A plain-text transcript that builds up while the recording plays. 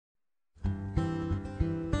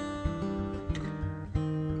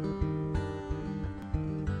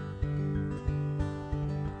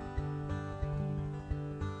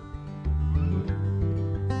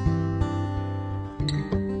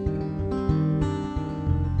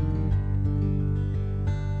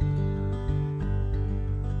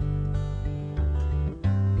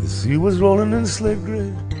sea was rolling in slate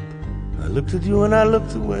gray. I looked at you and I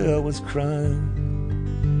looked away. I was crying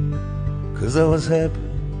 'cause I was happy.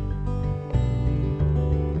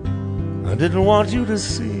 I didn't want you to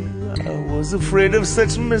see. I was afraid of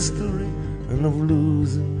such mystery and of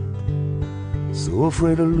losing, so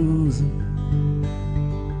afraid of losing.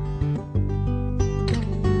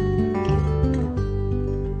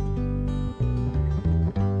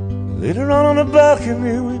 Later on the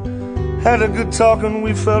balcony, we had a good talk and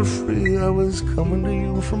we felt free. I was coming to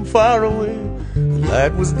you from far away. The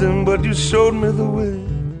light was dim, but you showed me the way.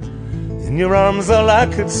 In your arms, all I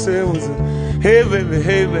could say was, hey baby,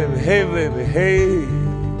 hey baby, hey baby, hey.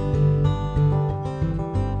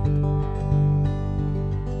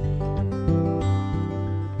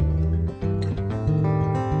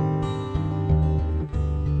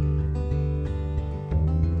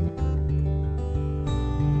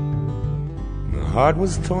 My heart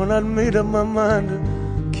was torn, I'd made up my mind to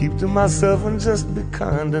keep to myself and just be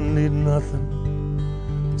kind and need nothing,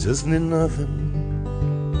 just need nothing.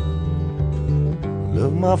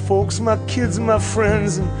 Love my folks, my kids, my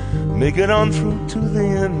friends, and make it on through to the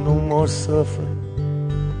end. No more suffering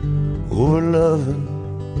over loving.